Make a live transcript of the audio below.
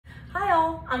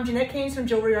I'm Jeanette Keynes from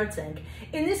Jewelry Arts Inc.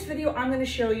 In this video, I'm going to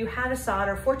show you how to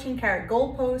solder 14 karat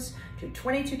gold posts to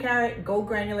 22 karat gold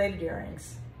granulated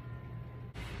earrings.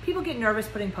 People get nervous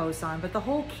putting posts on, but the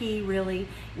whole key really,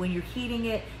 when you're heating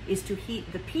it, is to heat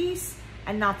the piece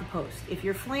and not the post. If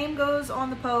your flame goes on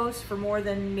the post for more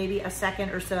than maybe a second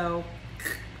or so,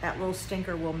 that little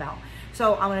stinker will melt.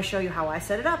 So I'm going to show you how I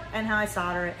set it up and how I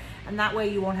solder it, and that way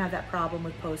you won't have that problem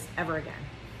with posts ever again.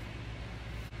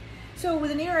 So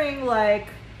with an earring like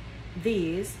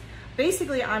these,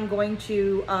 basically I'm going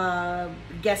to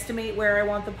guesstimate where I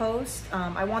want the post.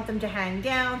 I want them to hang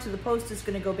down, so the post is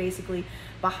going to go basically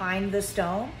behind the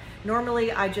stone.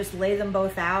 Normally I just lay them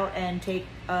both out and take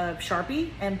a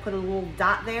Sharpie and put a little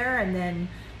dot there, and then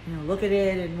look at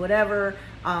it and whatever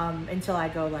until I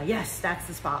go like, yes, that's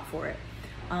the spot for it.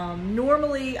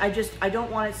 Normally I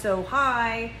don't want it so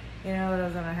high, it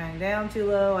doesn't hang down too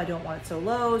low. I don't want it so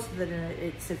low so that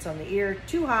it sits on the ear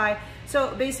too high.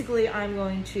 So basically I'm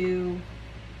going to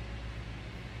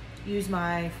use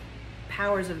my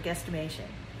powers of guesstimation.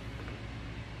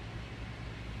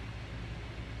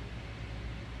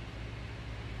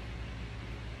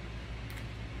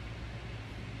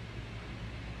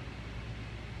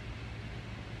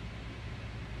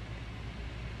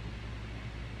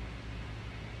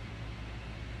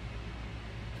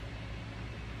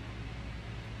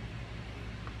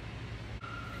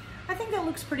 I think that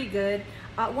looks pretty good.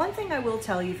 One thing I will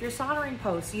tell you, if you're soldering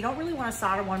posts, you don't really want to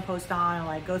solder one post on and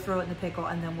like go throw it in the pickle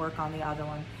and then work on the other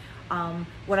one.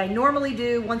 What I normally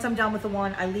do, once I'm done with the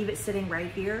one, I leave it sitting right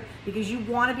here because you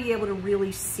want to be able to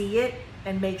really see it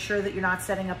and make sure that you're not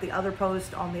setting up the other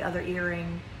post on the other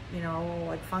earring,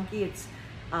 like funky. It's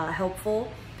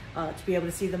helpful to be able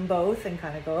to see them both and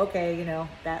kind of go, okay,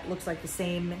 that looks like the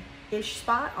same-ish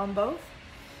spot on both.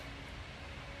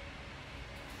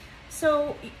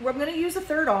 So I'm going to use a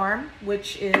third arm,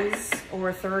 or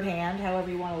a third hand,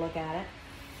 however you want to look at it,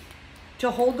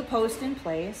 to hold the post in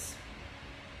place.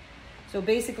 So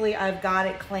basically I've got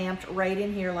it clamped right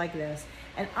in here like this.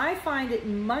 And I find it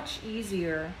much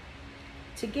easier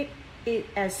to get it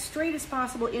as straight as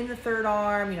possible in the third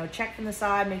arm, check from the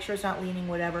side, make sure it's not leaning,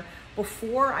 whatever,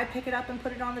 before I pick it up and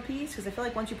put it on the piece. Because I feel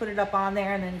like once you put it up on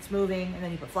there and then it's moving and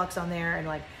then you put flux on there and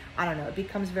I don't know, it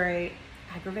becomes very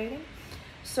aggravating.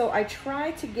 So I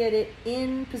try to get it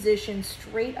in position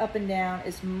straight up and down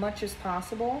as much as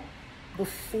possible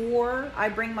before I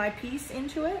bring my piece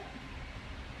into it.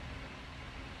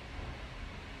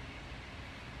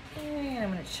 Okay, and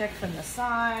I'm going to check from the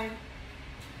side.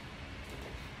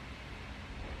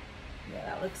 Yeah,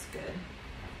 that looks good.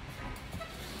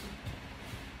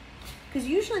 Because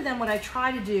usually then what I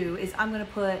try to do is I'm going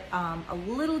to put a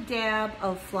little dab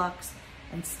of flux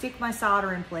and stick my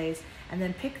solder in place, and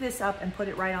then pick this up and put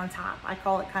it right on top. I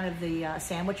call it kind of the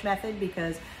sandwich method,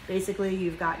 because basically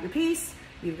you've got your piece,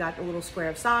 you've got a little square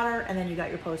of solder, and then you got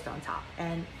your post on top.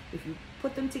 And if you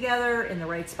put them together in the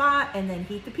right spot and then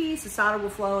heat the piece, the solder will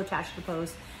flow, attach to the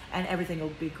post, and everything will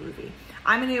be groovy.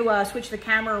 I'm gonna switch the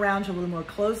camera around to a little more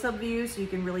close-up view so you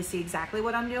can really see exactly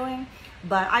what I'm doing.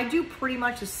 But I do pretty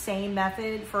much the same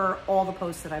method for all the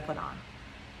posts that I put on.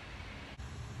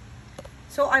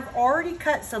 So I've already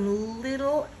cut some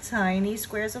little tiny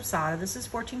squares of solder. This is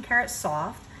 14 karat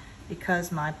soft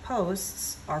because my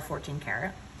posts are 14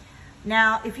 karat.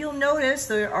 Now, if you'll notice,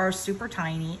 they are super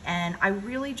tiny, and I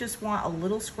really just want a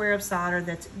little square of solder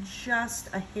that's just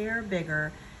a hair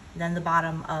bigger than the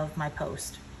bottom of my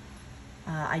post.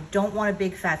 I don't want a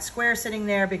big fat square sitting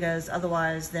there, because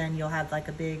otherwise then you'll have like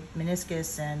a big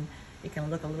meniscus and it can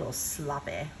look a little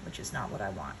sloppy, which is not what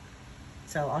I want.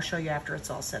 So I'll show you after it's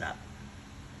all set up.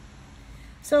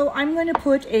 So I'm going to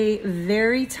put a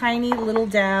very tiny little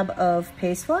dab of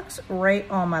paste flux right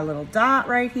on my little dot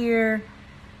right here.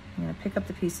 I'm going to pick up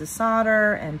the piece of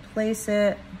solder and place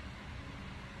it.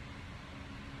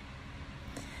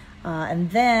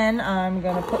 And then I'm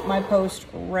going to put my post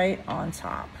right on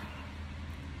top.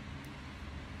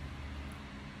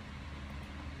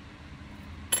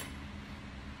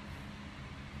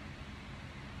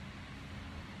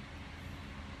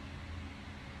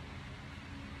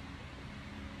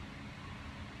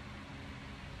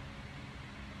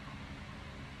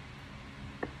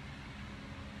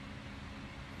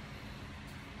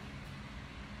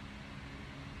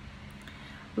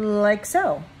 Like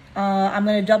so. I'm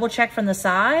going to double check from the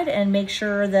side and make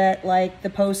sure that like the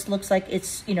post looks like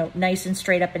it's, nice and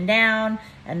straight up and down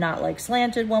and not like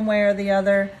slanted one way or the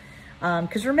other.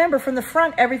 Because remember, from the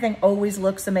front, everything always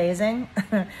looks amazing,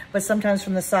 but sometimes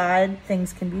from the side,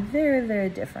 things can be very, very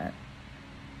different.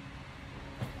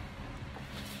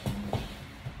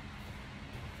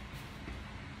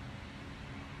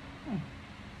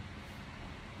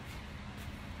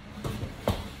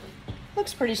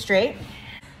 Looks pretty straight.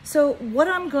 So what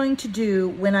I'm going to do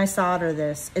when I solder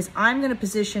this is I'm going to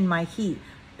position my heat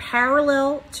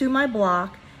parallel to my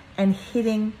block and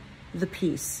hitting the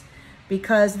piece,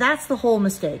 because that's the whole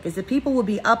mistake, is that people will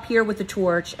be up here with the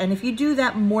torch, and if you do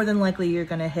that, more than likely you're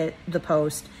going to hit the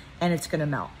post and it's going to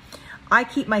melt. I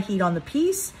keep my heat on the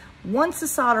piece. Once the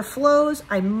solder flows,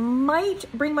 I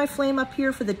might bring my flame up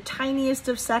here for the tiniest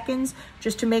of seconds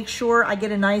just to make sure I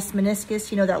get a nice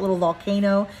meniscus, you know, that little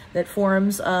volcano that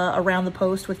forms around the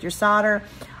post with your solder.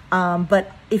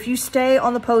 But if you stay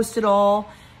on the post at all,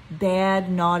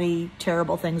 bad, naughty,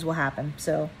 terrible things will happen.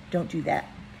 So don't do that.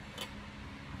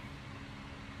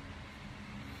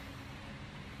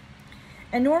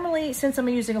 And normally, since I'm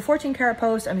using a 14 karat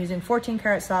post, I'm using 14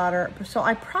 karat solder. So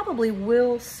I probably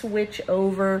will switch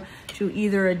over to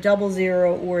either a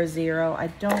 00 or a 0. I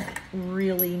don't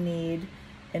really need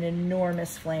an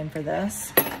enormous flame for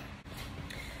this.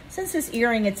 Since this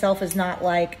earring itself is not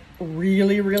like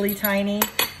really, really tiny,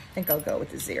 I think I'll go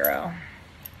with the 0.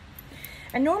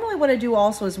 And normally what I do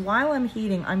also is while I'm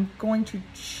heating, I'm going to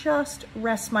just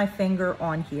rest my finger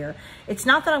on here. It's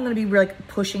not that I'm going to be like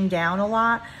pushing down a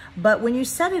lot, but when you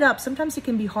set it up, sometimes it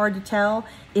can be hard to tell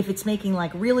if it's making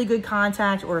like really good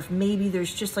contact or if maybe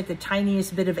there's just like the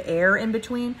tiniest bit of air in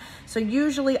between. So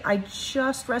usually I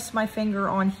just rest my finger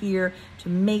on here to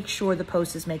make sure the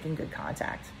post is making good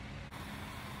contact.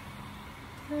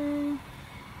 Okay.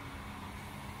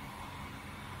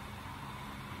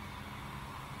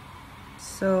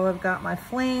 So I've got my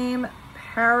flame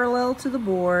parallel to the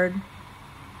board.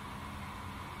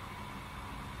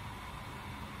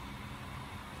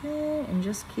 Okay, and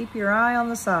just keep your eye on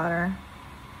the solder.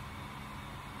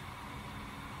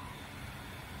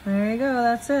 There you go,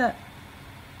 that's it.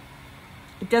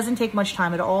 It doesn't take much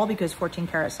time at all because 14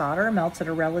 karat solder melts at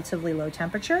a relatively low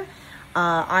temperature.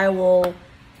 I will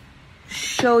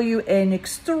show you an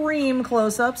extreme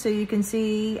close-up so you can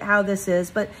see how this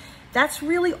is, but that's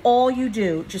really all you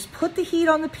do. Just put the heat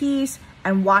on the piece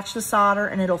and watch the solder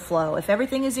and it'll flow. If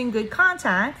everything is in good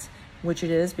contact, which it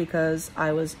is because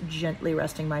I was gently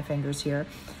resting my fingers here,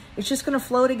 it's just gonna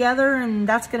flow together and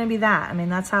that's gonna be that. I mean,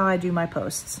 that's how I do my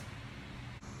posts.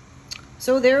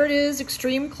 So there it is,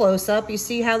 extreme close-up. You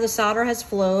see how the solder has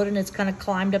flowed and it's kind of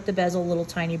climbed up the bezel a little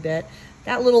tiny bit.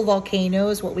 That little volcano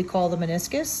is what we call the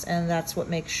meniscus, and that's what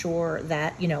makes sure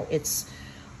that, you know, it's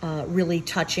really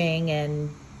touching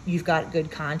and you've got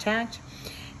good contact.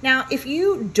 Now, if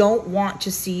you don't want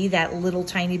to see that little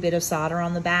tiny bit of solder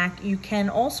on the back, you can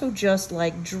also just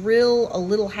like drill a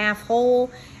little half hole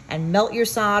and melt your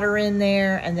solder in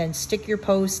there and then stick your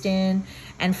post in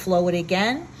and flow it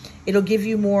again. It'll give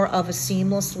you more of a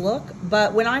seamless look.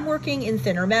 But when I'm working in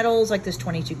thinner metals like this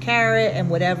 22 karat and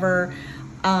whatever,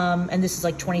 and this is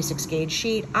like 26 gauge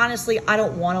sheet, honestly, I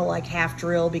don't want to like half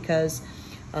drill because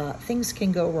things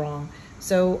can go wrong.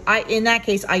 So in that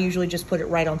case, I usually just put it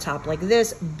right on top like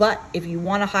this. But if you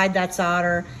want to hide that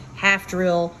solder, half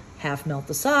drill, half melt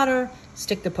the solder,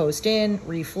 stick the post in,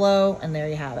 reflow, and there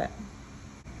you have it.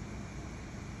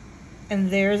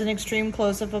 And there's an extreme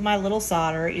close-up of my little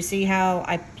solder. You see how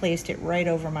I placed it right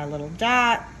over my little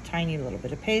dot, tiny little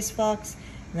bit of paste flux,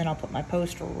 and then I'll put my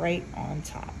post right on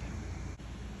top.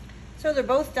 So they're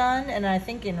both done, and I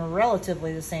think in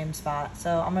relatively the same spot.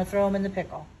 So I'm gonna throw them in the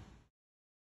pickle.